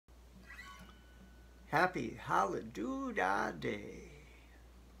Happy Holi-doo-dah-day.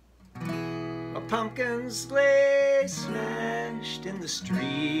 A pumpkin sleigh smashed in the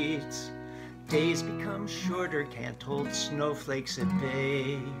streets. Days become shorter, can't hold snowflakes at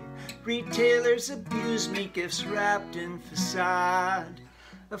bay. Retailers abuse me, gifts wrapped in facade.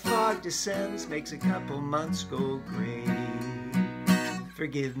 A fog descends, makes a couple months go gray.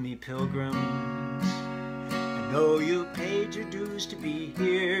 Forgive me, pilgrims, I know you paid your dues to be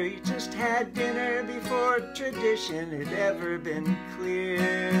here. You just had dinner before tradition had ever been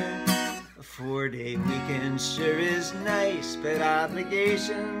clear. A 4-day weekend sure is nice, but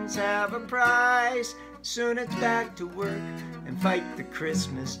obligations have a price. Soon it's back to work and fight the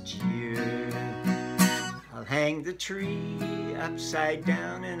Christmas cheer. I'll hang the tree upside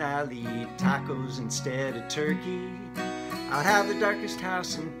down and I'll eat tacos instead of turkey. I'll have the darkest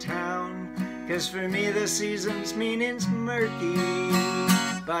house in town, 'cause for me the season's meaning's murky.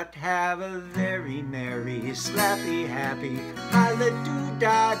 But have a very merry, slappy, happy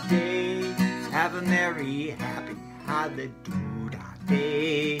Holi-doo-dah-day. Have a merry, happy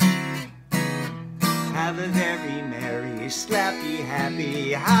Holi-doo-dah-day. Have a very merry, slappy,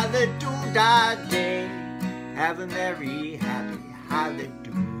 happy Holi-doo-dah-day. Have a merry, happy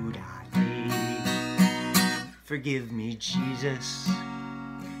Holi-doo-dah-day. Forgive me, Jesus,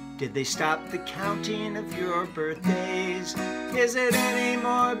 did they stop the counting of your birthdays? Is it any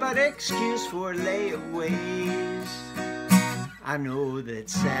more but excuse for layaways? I know that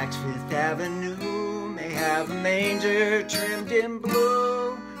Saks Fifth Avenue may have a manger trimmed in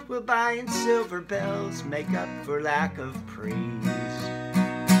blue. We'll buy in silver bells, make up for lack of praise.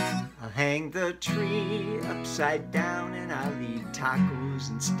 I'll hang the tree upside down and I'll eat tacos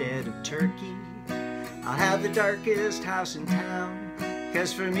instead of turkey. I'll have the darkest house in town,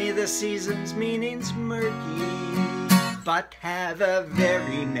 'cause for me the season's meaning's murky. But have a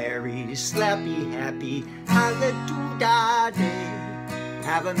very merry, slappy, happy Holi-doo-dah-day.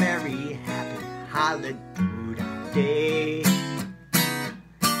 Have a merry, happy Holi-doo-dah-day.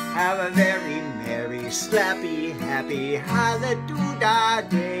 Have a very merry, slappy, happy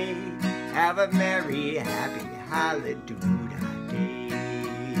Holi-doo-dah-day. Have a merry, happy Holi-doo-dah-day.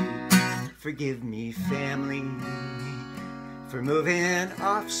 Forgive me, family, for moving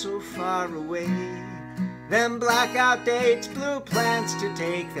off so far away. Them blackout dates, blue plans to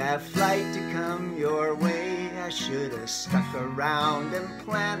take that flight to come your way. I should have stuck around and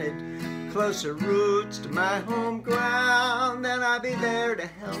planted closer roots to my home ground. Then I'll be there to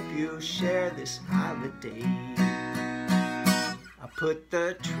help you share this holiday. I'll put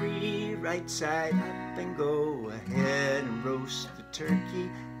the tree right side up and go ahead and roast the turkey.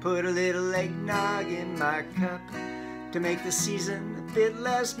 Put a little eggnog in my cup to make the season a bit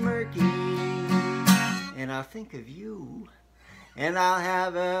less murky. And I'll think of you, and I'll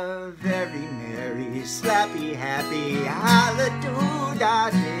have a very merry, slappy, happy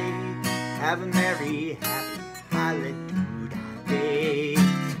Holi-doo-dah-day. Have a merry, happy Holi-doo-dah-day.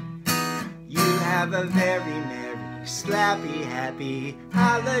 You have a very merry, slappy, happy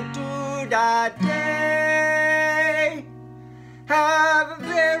Holi-doo-dah-day. Have a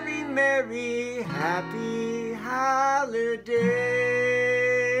very merry, happy holiday.